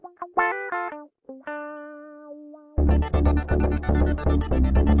Meanwhile,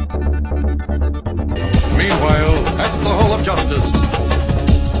 at the Hall of Justice.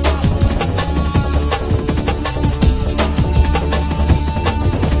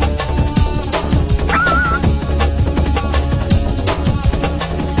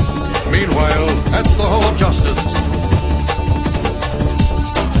 Meanwhile, at the Hall of Justice.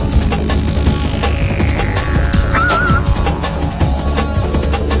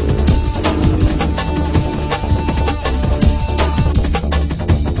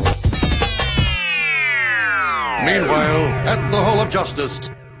 Meanwhile, at the Hall of Justice.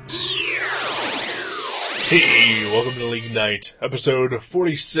 Hey, welcome to League Night, episode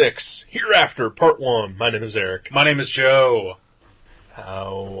 46, Hereafter, part 1. My name is Eric. My name is Joe.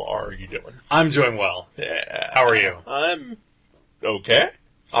 How are you doing? I'm doing well. Yeah. How are you? I'm okay.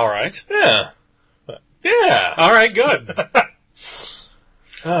 Alright. Yeah. Yeah. Alright, good.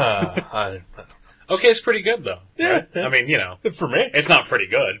 I Okay, it's pretty good, though. Yeah, Right? yeah. I mean, you know, Good for me. it's not pretty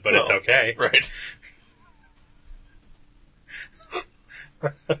good, but it's No. okay. Right.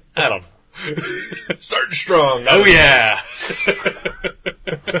 I don't know. Starting strong. Oh, yeah.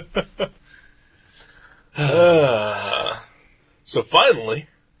 So finally,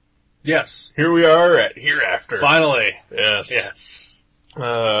 Yes. here we are at Hereafter. Finally. Yes. Yes.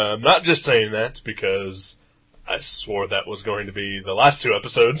 I'm not just saying that because I swore that was going to be the last two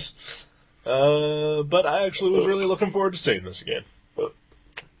episodes. But I actually was really looking forward to seeing this again.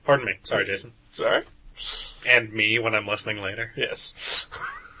 Pardon me. Sorry, Jason. Sorry? And me when I'm listening later. Yes.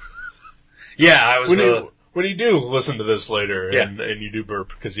 Yeah, I was When you do listen to this later Yeah. and you do burp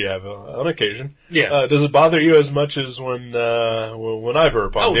because you have on occasion, Yeah. does it bother you as much as when I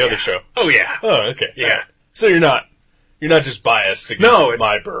burp on the other show? Oh, yeah. Oh, okay. Yeah. All right. So you're not just biased against No,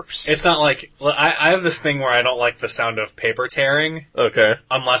 my burps. It's not like... Well, I have this thing where I don't like the sound of paper tearing okay.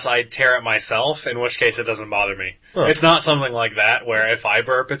 unless I tear it myself, in which case it doesn't bother me. Huh. It's not something like that where if I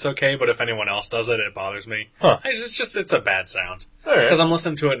burp it's okay, but if anyone else does it, it bothers me. Huh. It's a bad sound. All right. Because I'm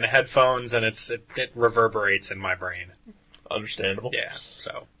listening to it in headphones and it reverberates in my brain. Understandable. Yeah,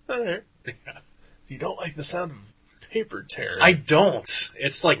 so. All right. You don't like the sound of paper tearing. I don't.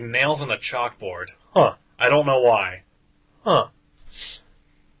 It's like nails on a chalkboard. Huh. I don't know why. Huh.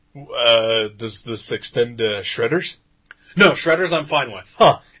 Does this extend to shredders? No, shredders I'm fine with.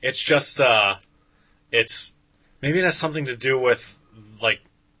 Huh. It's just, maybe it has something to do with, like,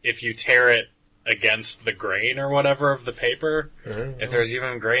 if you tear it against the grain or whatever of the paper. If there's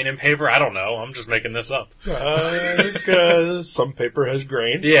even grain in paper, I don't know. I'm just making this up. Some paper has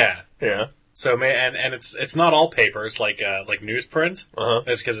grain. Yeah. Yeah. So, and it's not all papers, like newsprint. Uh-huh.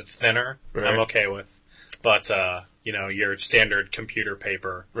 It's because it's thinner. Right. I'm okay with. But, your standard computer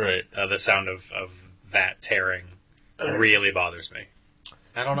paper, Right. the sound of that tearing really bothers me.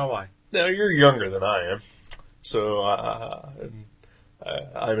 I don't know why. Now, you're younger than I am, so I'm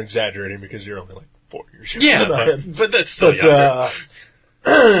exaggerating because you're only like 4 years younger Yeah, than I am. but that's still younger.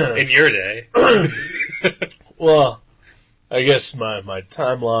 In your day. Well, I guess my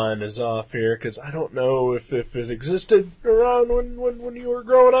timeline is off here because I don't know if it existed around when you were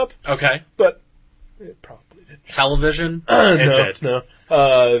growing up, Okay. but it probably did. Television? No, It did. no.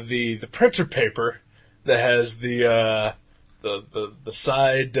 The printer paper that has the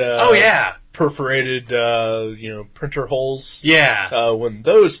side Oh, yeah. perforated printer holes. Yeah. When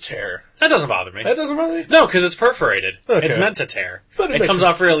those tear, That doesn't bother me. that doesn't really No, because it's perforated. Okay. It's meant to tear. But it it makes comes a-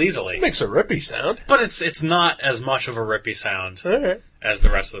 off real easily. it makes a rippy sound. But it's not as much of a rippy sound All right, as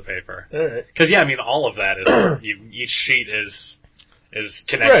the rest of the paper. all right. Because, yeah, I mean, all of that is... each sheet is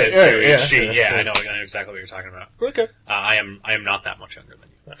connected Right, to yeah, each sheet. yeah. Yeah, I know exactly what you're talking about. Okay. I am not that much younger than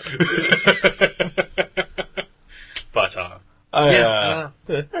you. But, All yeah,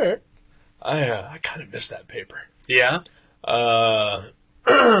 right. I kind of miss that paper. yeah?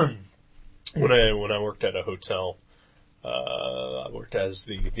 When I worked at a hotel, I worked as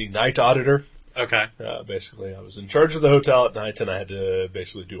the night auditor. Okay. Basically, I was in charge of the hotel at night, and I had to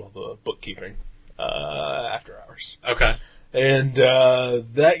basically do all the bookkeeping after hours. Okay. And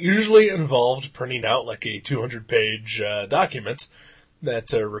that usually involved printing out like a 200-page document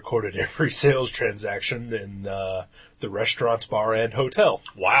that recorded every sales transaction in the restaurant, bar, and hotel.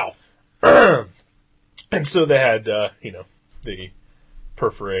 Wow. And so they had, the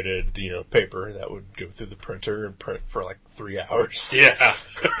perforated, paper that would go through the printer and print for like 3 hours. Yeah.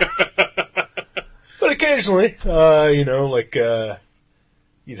 But occasionally,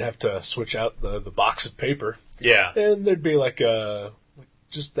 you'd have to switch out the box of paper, Yeah. and there'd be like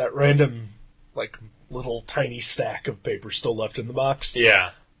just that random, like, little tiny stack of paper still left in the box.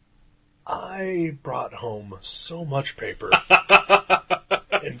 Yeah. I brought home so much paper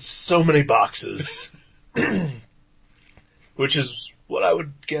in so many boxes. which is what I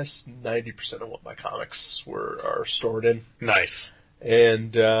would guess 90% of what my comics are stored in. Nice.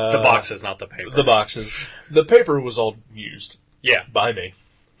 And the boxes, not the paper. The boxes. The paper was all used. Yeah. By me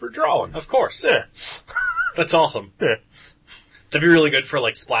for drawing. Of course. Yeah. That's awesome. Yeah. That'd be really good for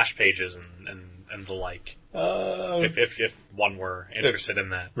like splash pages and the like. If one were interested in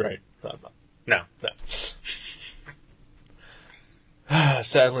that. Right. No.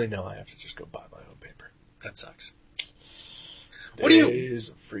 Sadly, no. I have to just go buy my own paper. That sucks. Days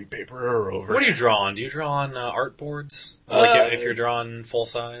of free paper are over. What do you draw on? Do you draw on art boards? Like if you're drawing full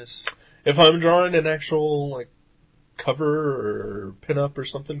size? If I'm drawing an actual like cover or pinup or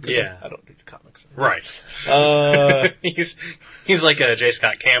something, yeah, I don't do comics. Right. He's like a J.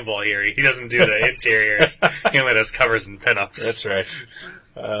 Scott Campbell here. He doesn't do the interiors. He only does covers and pinups. That's right.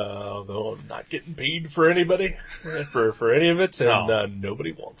 Though I'm not getting paid for anybody for any of it, and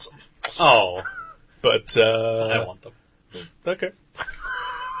nobody wants them. Oh, but I want them. Okay.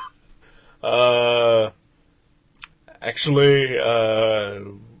 Actually,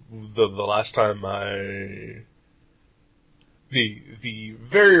 the last time the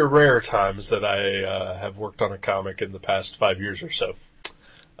very rare times that I have worked on a comic in the past 5 years or so,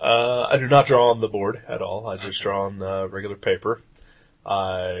 I do not draw on the board at all. I just draw on regular paper.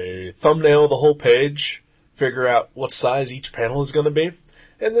 I thumbnail the whole page, figure out what size each panel is going to be,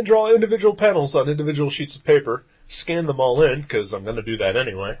 and then draw individual panels on individual sheets of paper. Scan them all in, because I'm going to do that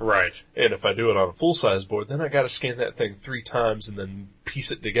anyway. Right. And if I do it on a full-size board, then I got to scan that thing 3 times and then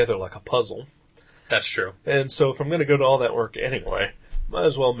piece it together like a puzzle. That's true. And so if I'm going to go to all that work anyway, might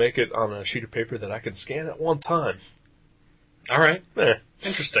as well make it on a sheet of paper that I can scan at one time. All right.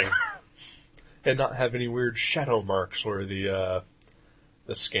 Interesting. And not have any weird shadow marks where the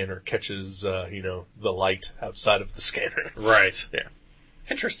scanner catches, the light outside of the scanner. Right. Yeah.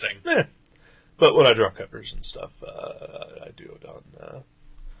 Interesting. Yeah. But when I draw covers and stuff, I do it on a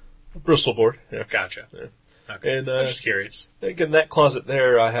Bristol board. Yeah. Gotcha. Yeah. Okay. And, I'm just curious. I think in that closet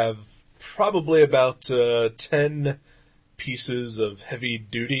there, I have probably about 10 pieces of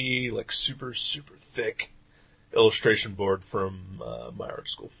heavy-duty, like super, super thick illustration board from my art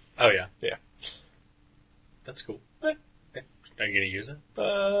school. Oh, yeah. Yeah. That's cool. Yeah. Are you going to use it?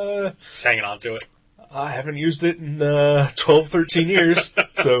 Just hanging on to it? I haven't used it in 12, 13 years,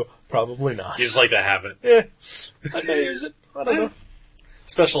 so probably not. You just like to have it. Yeah. I may use it. I don't know.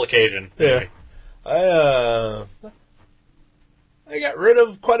 Special occasion. Yeah. Maybe. I got rid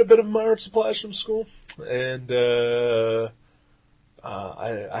of quite a bit of my art supplies from school, and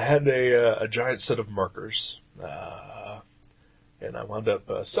I had a giant set of markers, and I wound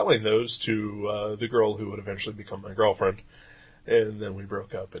up selling those to the girl who would eventually become my girlfriend. And then we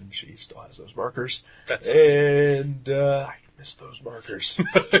broke up, and she still has those markers. That's awesome. And I miss those markers.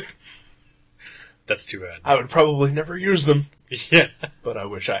 That's too bad. I would probably never use them. Yeah. But I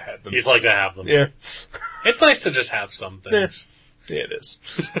wish I had them. You just like to have them. Yeah. It's nice to just have some things. Yeah, it is.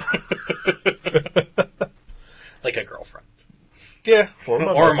 Like a girlfriend. Yeah.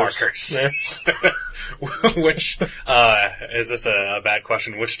 Or markers. Yeah. Which, is this a bad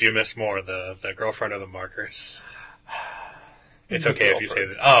question? Which do you miss more, the girlfriend or the markers? It's okay if you say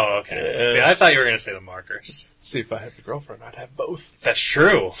that. Oh, okay. Yeah. See, I thought you were going to say the markers. See, if I had the girlfriend, I'd have both. That's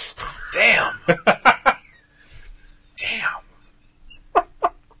true. Damn. Damn.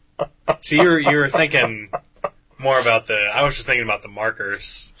 See, you were thinking more about I was just thinking about the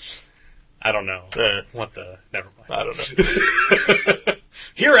markers. I don't know. Never mind. I don't know.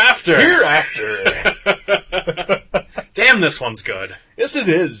 Hereafter. Damn, this one's good. Yes, it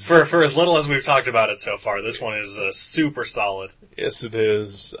is. For as little as we've talked about it so far, this one is super solid. Yes, it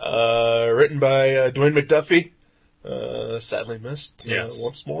is. Written by Dwayne McDuffie. Sadly missed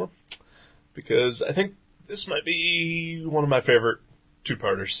once more. Because I think this might be one of my favorite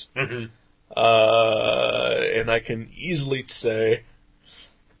two-parters. Mm-hmm. And I can easily say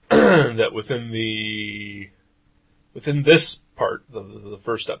that within this part, the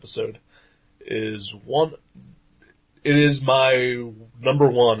first episode, it is my number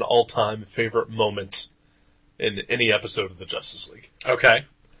one all-time favorite moment in any episode of the Justice League. Okay.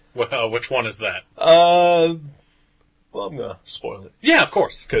 Which one is that? Well, I'm gonna spoil it. Yeah, of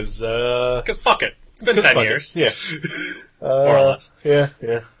course. Because fuck it. It's been 10 years. Yeah. More or less. Yeah.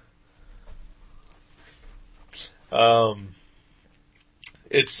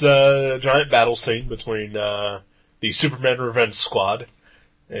 It's a giant battle scene between the Superman Revenge Squad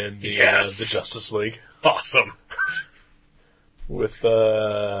and the Justice League. Awesome. With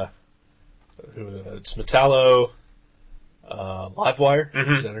it's Metallo, Livewire.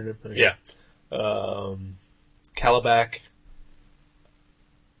 Mm-hmm. Is that her name? Yeah. Calabac,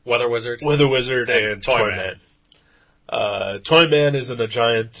 Weather Wizard, and Toyman. Toyman is in a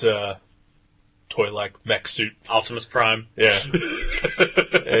giant, toy-like mech suit. Optimus Prime. Yeah.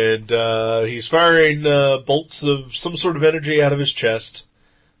 And he's firing bolts of some sort of energy out of his chest,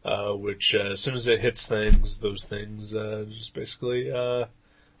 which as soon as it hits things, those things just basically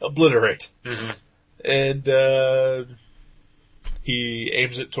obliterate. Mm-hmm. And he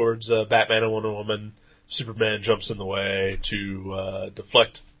aims it towards Batman and Wonder Woman. Superman jumps in the way to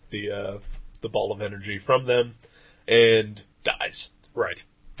deflect the ball of energy from them and dies. Right.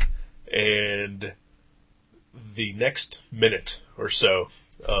 And the next minute or so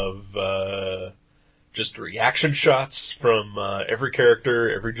of just reaction shots from every character,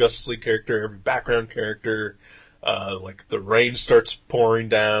 every Justice League character, every background character. Like the rain starts pouring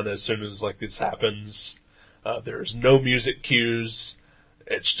down as soon as like this happens. There's no music cues.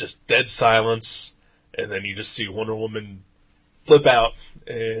 It's just dead silence. And then you just see Wonder Woman flip out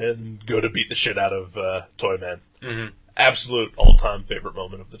and go to beat the shit out of Toyman. Mm-hmm. Absolute all-time favorite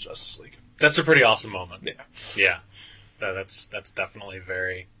moment of the Justice League. That's a pretty awesome moment. Yeah. Yeah. That's definitely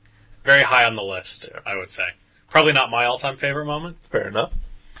very, very high on the list, I would say. Probably not my all-time favorite moment. Fair enough.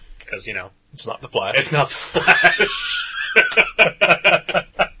 Because, It's not the Flash. it's not the Flash.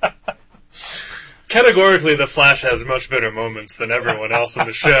 Categorically, the Flash has much better moments than everyone else in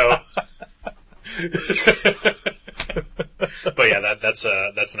the show. But yeah, that's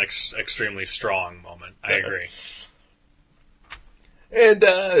an extremely strong moment. I agree. And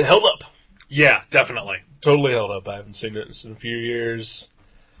held up. Yeah, definitely. Totally held up. I haven't seen it in a few years.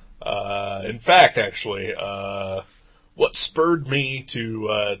 In fact, actually, what spurred me to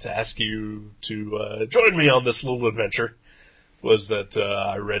ask you to join me on this little adventure was that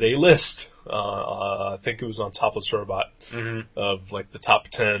I read a list. I think it was on Topless Robot of like the top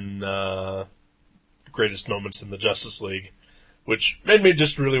 10 greatest moments in the Justice League, which made me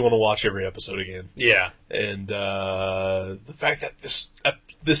just really want to watch every episode again. Yeah. And the fact that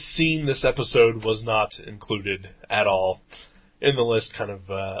this episode was not included at all in the list kind of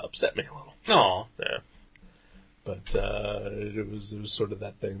upset me a little. Aw. Yeah. But it was sort of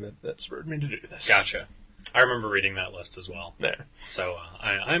that thing that spurred me to do this. Gotcha. I remember reading that list as well. Yeah. So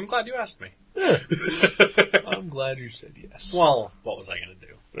I'm glad you asked me. Yeah. I'm glad you said yes. Well, what was I going to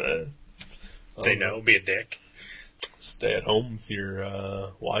do? Say Um, no? Be a dick? Stay at home with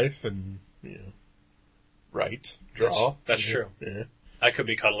your wife and, write, draw. That's true. Yeah. I could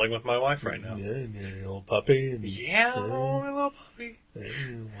be cuddling with my wife right now. Yeah, and your little puppy. And, Yeah, my little puppy.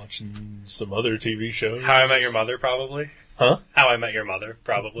 watching some other TV shows. How I Met Your Mother, probably. Huh? How I Met Your Mother,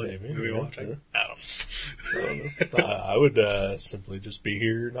 probably. Maybe, Maybe yeah, watching. yeah. I don't know. I would simply just be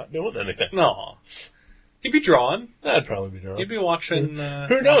here not doing anything. No. You'd be drawing. I'd probably be drawing. You'd be watching,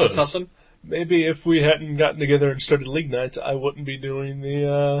 Who knows? watching something. Maybe if we hadn't gotten together and started League Night, I wouldn't be doing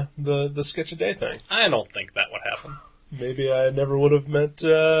the sketch a day thing. I don't think that would happen. Maybe I never would have met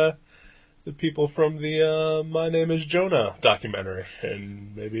the people from the My Name is Jonah documentary,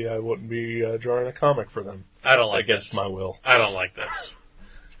 and maybe I wouldn't be drawing a comic for them. I don't like against this. my will. I don't like this.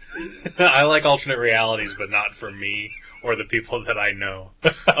 I like alternate realities, but not for me or the people that I know.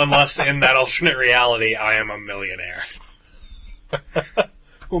 Unless in that alternate reality, I am a millionaire.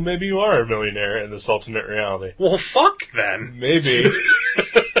 Well, maybe you are a millionaire in this alternate reality. Well, fuck then. Maybe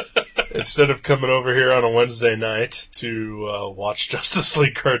instead of coming over here on a Wednesday night to watch Justice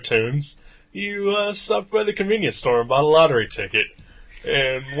League cartoons, you stopped by the convenience store and bought a lottery ticket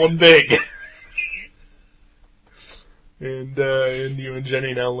and won big. And you and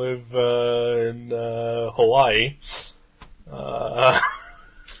Jenny now live in Hawaii.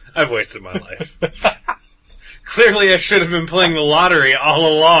 I've wasted my life. Clearly, I should have been playing the lottery all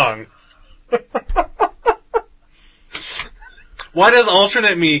along. Why does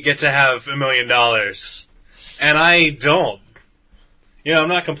alternate me get to have $1 million? And I don't. I'm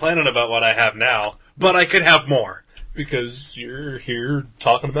not complaining about what I have now, but I could have more. Because you're here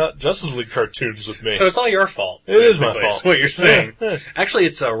talking about Justice League cartoons with me. So it's all your fault. It is my basically, fault. Is what you're saying. Yeah. Actually,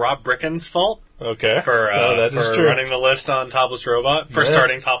 it's Rob Bricken's fault Okay. for that is for true. running the list on Topless Robot, for Yeah.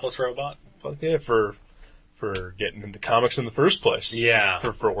 starting Topless Robot. Fuck yeah, for getting into comics in the first place. Yeah.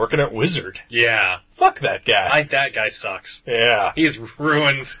 For working at Wizard. Yeah. Fuck that guy. That guy sucks. Yeah. He's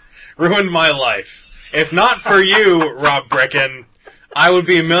ruined my life. If not for you, Rob Bricken, I would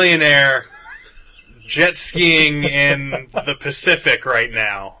be a millionaire jet skiing in the Pacific right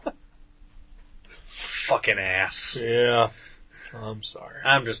now. Fucking ass. Yeah. I'm sorry.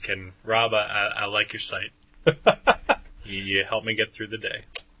 I'm just kidding. Rob, I like your site. You help me get through the day.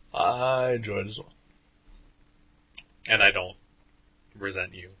 I enjoyed it as well. And I don't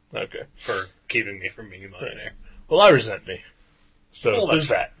resent you Okay. for keeping me from being a millionaire. Well, I resent me. So Well, there's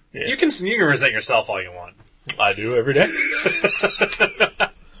that. Yeah. You can resent yourself all you want. I do every day.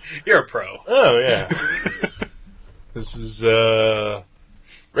 You're a pro. Oh, yeah. This is,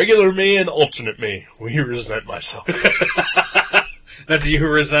 regular me and alternate me. We resent myself. Now, do you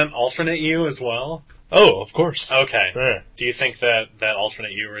resent alternate you as well? Oh, of course. Okay. Yeah. Do you think that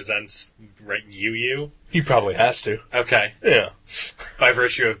alternate you resents you? He probably has to. Okay. Yeah. By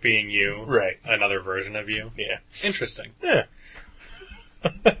virtue of being you. Right. Another version of you. Yeah. Interesting. Yeah.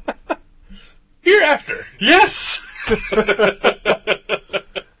 Hereafter. Yes!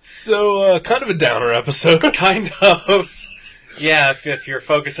 So, kind of a downer episode. Kind of. Yeah, if you're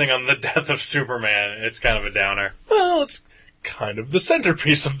focusing on the death of Superman, it's kind of a downer. Well, it's kind of the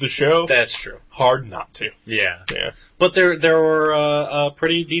centerpiece of the show. That's true. Hard not to. Yeah. Yeah. But there were a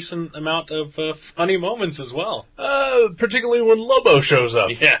pretty decent amount of funny moments as well. Particularly when Lobo shows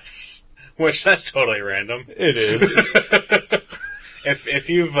up. Yes. Which, that's totally random. It is. If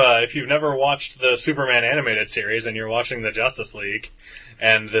you've never watched the Superman animated series and you're watching the Justice League,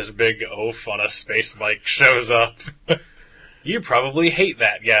 and this big oaf on a space bike shows up, you probably hate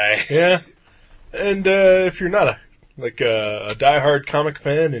that guy. Yeah. And if you're not a diehard comic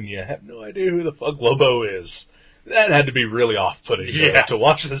fan and you have no idea who the fuck Lobo is, that had to be really off-putting to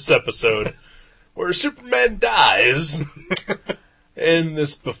watch this episode where Superman dies and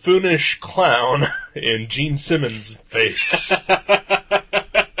this buffoonish clown in Gene Simmons' face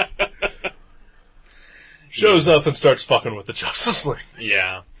shows up and starts fucking with the Justice League.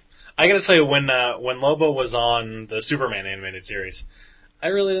 Yeah. I gotta tell you, when Lobo was on the Superman animated series, I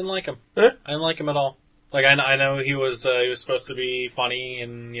really didn't like him. Huh? I didn't like him at all. Like, I know he was supposed to be funny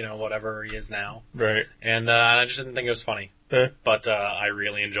and, whatever he is now. Right. And I just didn't think it was funny. Huh? But I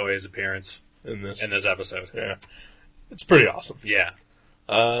really enjoy his appearance In this episode. Yeah. It's pretty awesome. Yeah.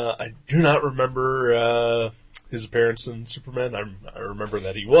 I do not remember his appearance in Superman. I remember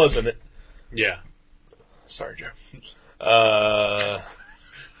that he was in it. Yeah. Sorry, Joe.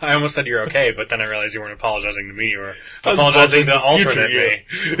 I almost said you're okay, but then I realized you weren't apologizing to me or I was apologizing to future, alternate me.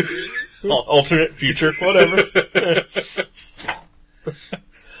 Alternate future, whatever.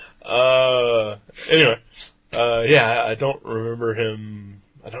 Anyway, I don't remember him.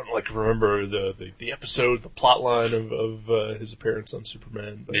 I don't remember the episode, the plot line of his appearance on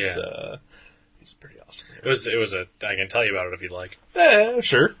Superman, but he's pretty awesome. It was I can tell you about it if you'd like.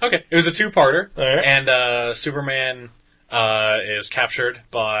 Sure. Okay. It was a two-parter. All right. And Superman is captured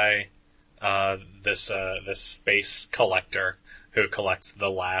by this space collector who collects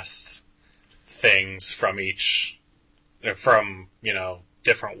the last things from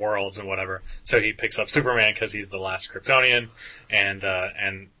different worlds and whatever. So he picks up Superman because he's the last Kryptonian, and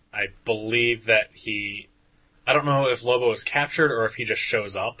I believe that I don't know if Lobo is captured or if he just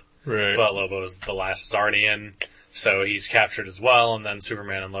shows up. Right. But Lobo's the last Zarnian, so he's captured as well, and then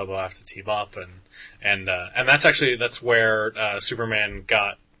Superman and Lobo have to team up, and that's where Superman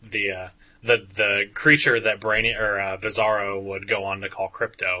got the creature that Bizarro would go on to call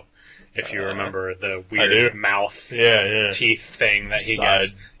Crypto. If you remember the weird mouth, teeth thing that he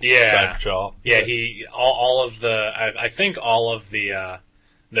gets, side jaw, I think all of the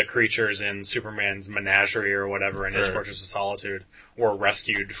creatures in Superman's menagerie or whatever in his Fortress of Solitude were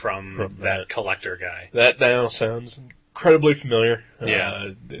rescued from that collector guy. That now sounds incredibly familiar. Yeah,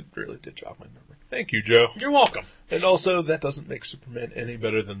 it really did jog my memory. Thank you, Joe. You're welcome. And also, that doesn't make Superman any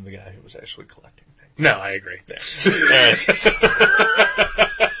better than the guy who was actually collecting things. No, I agree. Yeah.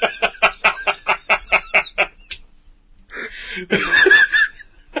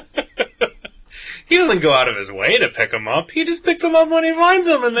 He doesn't go out of his way to pick them up. He just picks them up when he finds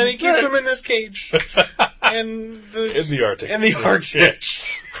them, and then he keeps them in his cage. In the Arctic. In the Arctic.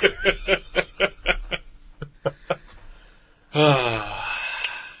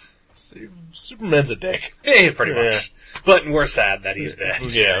 Superman's a dick. Yeah, pretty much. But we're sad that he's dead.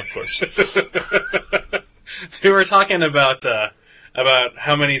 Yeah, of course. They were talking about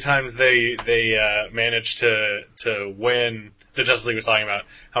how many times they managed to win. The Justice League was talking about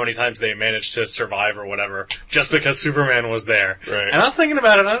how many times they managed to survive or whatever just because Superman was there. Right. And I was thinking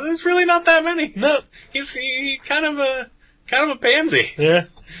about it. It's really not that many. No, he's kind of a pansy. Yeah.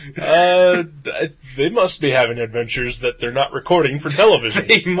 They must be having adventures that they're not recording for television.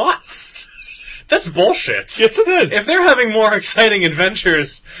 They must. That's bullshit. Yes, it is. If they're having more exciting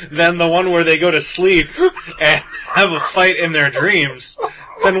adventures than the one where they go to sleep and have a fight in their dreams,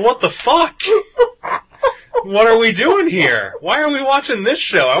 then what the fuck? What are we doing here? Why are we watching this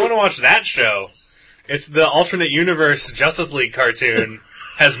show? I want to watch that show. It's the alternate universe Justice League cartoon.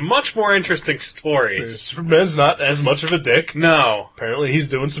 Has much more interesting stories. Superman's not as much of a dick. No. Apparently he's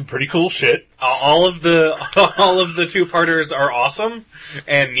doing some pretty cool shit. All of the two-parters are awesome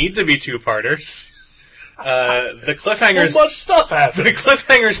and need to be two-parters. The cliffhangers... So much stuff happens. The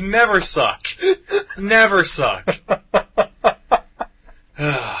cliffhangers never suck. Never suck.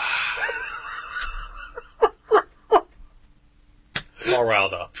 I'm all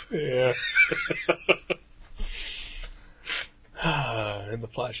riled up. Yeah. And the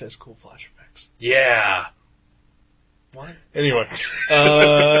Flash has cool flash effects. Yeah. What? Anyway.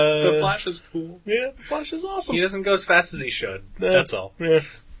 The Flash is cool. Yeah, the Flash is awesome. He doesn't go as fast as he should. That's all. Yeah.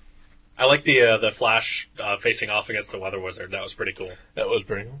 I like the Flash facing off against the Weather Wizard. That was pretty cool. That was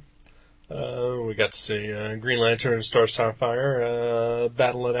pretty cool. We got to see Green Lantern and Star Starfire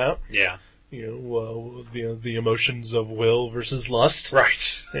battle it out. Yeah. The emotions of will versus lust.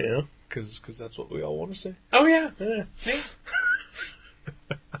 Right. Yeah, because that's what we all want to see. Oh, yeah. Yeah.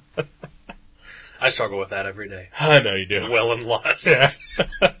 I struggle with that every day. I know you do. Will and lust. Yeah.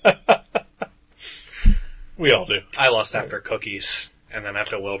 We all do. I lust after cookies, and then have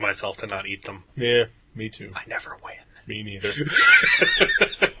to will myself to not eat them. Yeah, me too. I never win. Me neither.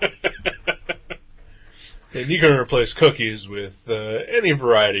 And you can replace cookies with any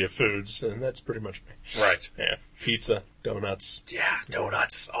variety of foods, and that's pretty much me. Right. Yeah. Pizza, donuts. Yeah,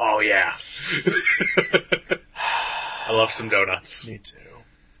 donuts. Oh, yeah. I love some donuts. Me too.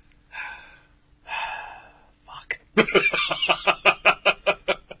 Fuck. I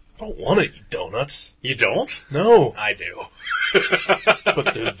don't want to eat donuts. You don't? No. I do.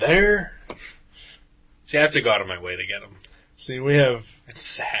 But they're there. See, I have to go out of my way to get them. See, we have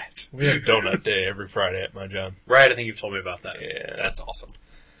sad. We have donut day every Friday at my job. Right, I think you've told me about that. Yeah. That's awesome.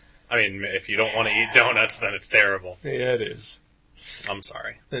 I mean, if you don't want to eat donuts, then it's terrible. Yeah, it is. I'm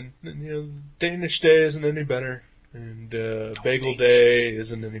sorry. And Danish day isn't any better, and Bagel Day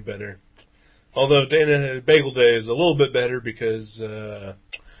isn't any better. Although Bagel Day is a little bit better because I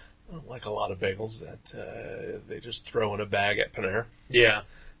don't like a lot of bagels that they just throw in a bag at Panera. Yeah.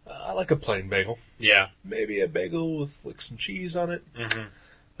 I like a plain bagel. Yeah. Maybe a bagel with like some cheese on it. Mm-hmm.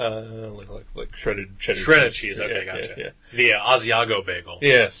 Like shredded cheddar. Shredded cheese. Okay, gotcha. Yeah. The Asiago bagel.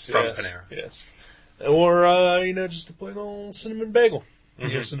 Yes. From yes, Panera. Yes. Or just a plain old cinnamon bagel.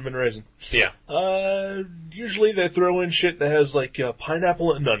 Mm-hmm. Cinnamon raisin. Yeah. Usually they throw in shit that has like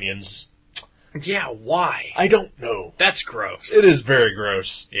pineapple and onions. Yeah, why? I don't know. That's gross. It is very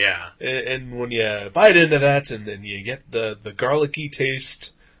gross. Yeah. And when you bite into that and then you get the garlicky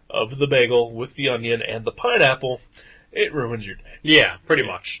taste of the bagel with the onion and the pineapple, it ruins your day. Yeah, pretty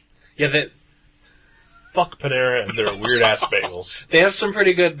much. Yeah, Fuck Panera and their weird-ass bagels. they have some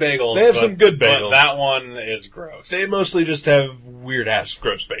pretty good bagels. They have some good bagels. But that one is gross. They mostly just have weird-ass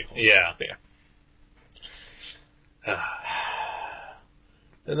gross bagels. Yeah.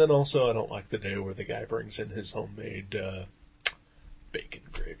 And then also, I don't like the day where the guy brings in his homemade bacon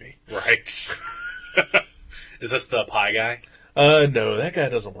gravy. Right. Is this the pie guy? No, that guy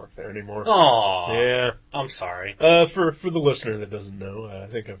doesn't work there anymore. Aw. Yeah. I'm sorry. For the listener that doesn't know, I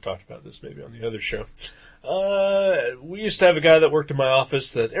think I've talked about this maybe on the other show. We used to have a guy that worked in my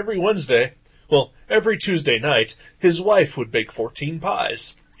office that every Tuesday night, his wife would bake 14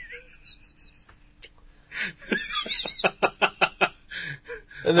 pies.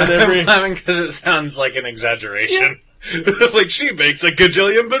 And then I'm laughing because it sounds like an exaggeration. Yeah. Like she bakes a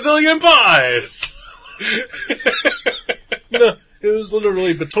gajillion bazillion pies. No, it was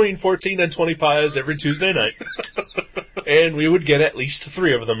literally between 14 and 20 pies every Tuesday night. And we would get at least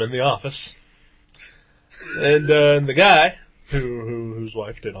 3 of them in the office. And the guy whose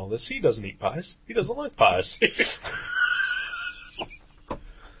wife did all this, he doesn't eat pies. He doesn't like pies.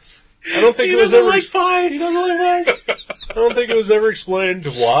 I don't think he it was doesn't ever like pies. He doesn't like pies. I don't think it was ever explained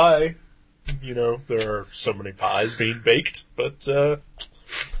why, there are so many pies being baked, but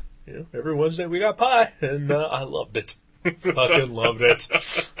every Wednesday we got pie, and I loved it. Fucking loved it.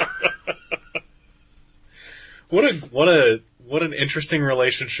 What an interesting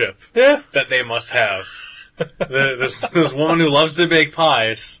relationship. Yeah. That they must have. This woman who loves to bake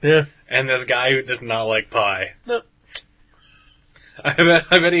pies. Yeah. And this guy who does not like pie. No. I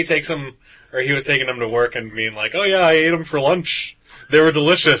bet he takes them, or he was taking them to work and being like, "Oh yeah, I ate them for lunch. They were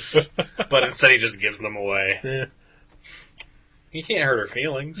delicious." But instead he just gives them away. Yeah. He can't hurt her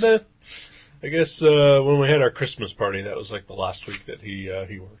feelings. Nah. I guess when we had our Christmas party, that was like the last week that he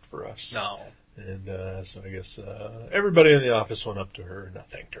worked for us. No. And so I guess everybody in the office went up to her and I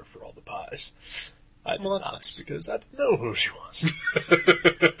thanked her for all the pies. I did that's not, nice. because I didn't know who she was.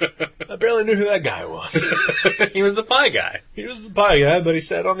 I barely knew who that guy was. He was the pie guy. He was the pie guy, but he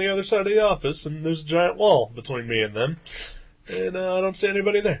sat on the other side of the office, and there's a giant wall between me and them. And I don't see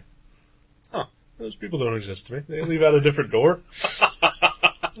anybody there. Huh. Those people don't exist to me. They leave out a different door.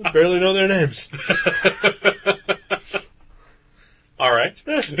 I barely know their names. All right.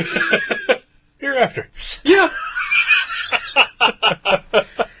 Hereafter. Yeah.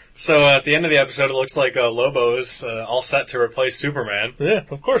 So at the end of the episode, it looks like Lobo is all set to replace Superman. Yeah,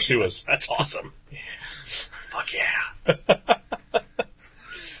 of course he was. That's awesome. Yeah. Fuck yeah.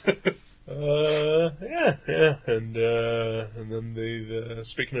 Yeah, and then the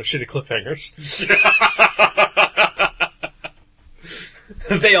speaking of shitty cliffhangers,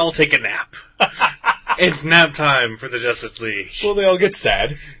 they all take a nap. It's nap time for the Justice League. well, they all get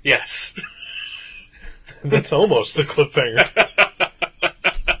sad. Yes. That's almost the cliffhanger.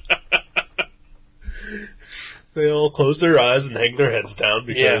 They all close their eyes and hang their heads down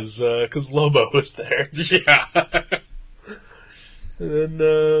because Lobo is there. Yeah. And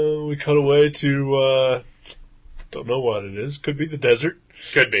then we cut away to, don't know what it is. Could be the desert.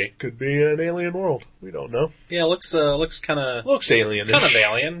 Could be. Could be an alien world. We don't know. Yeah, looks kind of... Looks alienish. Kind of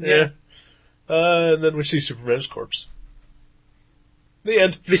alien, yeah. And then we see Superman's corpse. The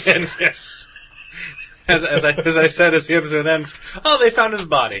end. The end, yes. As I said as the episode ends, oh, they found his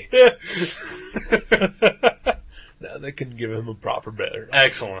body. Yeah. Now they can give him a proper burial.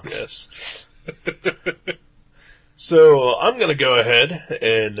 Excellent. Yes. So I'm going to go ahead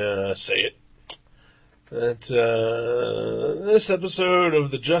and say it. That this episode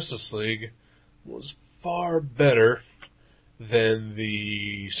of the Justice League was far better than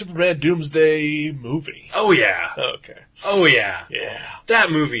the Superman Doomsday movie. Oh, yeah. Okay. Oh, yeah. Yeah.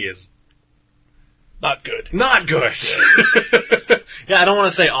 That movie is not good. not good. Yeah, I don't want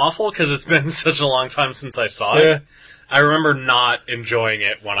to say awful because it's been such a long time since I saw it. Yeah. I remember not enjoying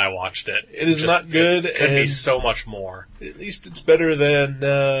it when I watched it. It is not good. It could be and so much more. At least it's better than,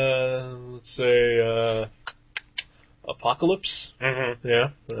 let's say, Apocalypse. Mm-hmm. Yeah.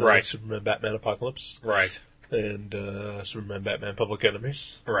 Right. Superman, Batman, Apocalypse. Right. And Superman, Batman, Public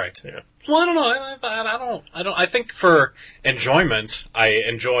Enemies. Right. Yeah. Well, I don't know. I think for enjoyment, I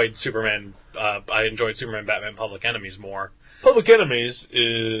enjoyed Superman, Batman, Public Enemies more. Public Enemies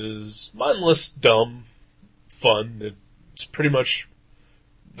is mindless, dumb, fun. It's pretty much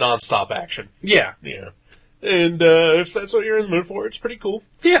non-stop action. Yeah. Yeah. And if that's what you're in the mood for, it's pretty cool.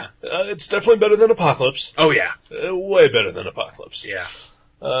 Yeah. It's definitely better than Apocalypse. Oh, yeah. Way better than Apocalypse. Yeah.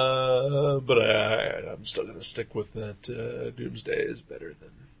 But I'm still going to stick with that. Doomsday is better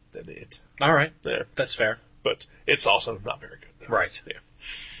than it. All right. There. That's fair. But it's also not very good. Though. Right. Yeah.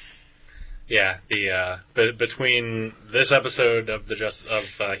 Yeah, between this episode of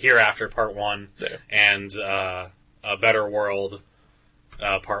Hereafter Part 1 and A Better World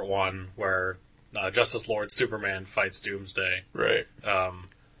Part 1, where Justice Lord Superman fights Doomsday, Right.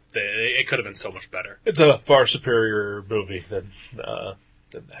 It could have been so much better. It's a far superior movie than that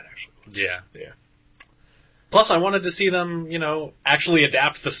actually was. Yeah. Yeah. Plus, I wanted to see them, actually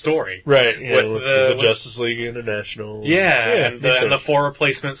adapt the story. Right. Yeah, with the with Justice League International. and the 4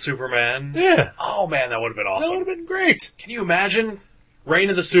 replacement Superman. Yeah. Oh man, that would have been awesome. That would have been great. Can you imagine Reign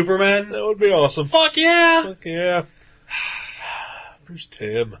of the Superman? That would be awesome. Fuck yeah! Fuck yeah. Bruce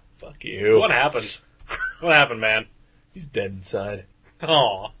Timm. Fuck you. What happened? What happened, man? He's dead inside.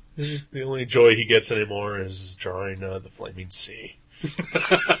 Aw. The only joy he gets anymore is drawing the flaming sea.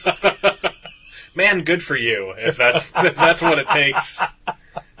 Man, good for you. If that's what it takes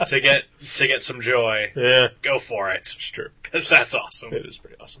to get some joy, Yeah. go for it. It's true. Because that's awesome. It is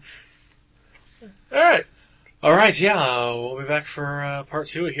pretty awesome. Alright. All right, yeah, we'll be back for part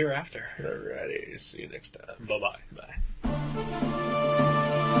 2 of Hereafter. Alrighty. See you next time. Bye-bye. Bye.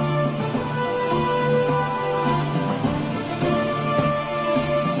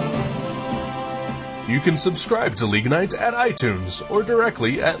 You can subscribe to League Night at iTunes or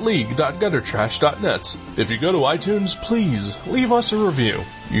directly at league.guttertrash.net. If you go to iTunes, please leave us a review.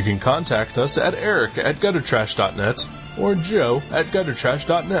 You can contact us at eric@guttertrash.net or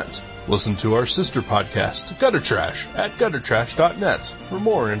joe@guttertrash.net. Listen to our sister podcast, Gutter Trash, at guttertrash.net. For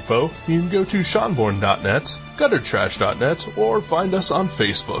more info, you can go to seanborn.net, guttertrash.net, or find us on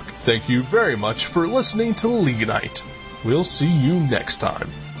Facebook. Thank you very much for listening to League Night. We'll see you next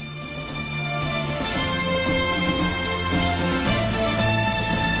time.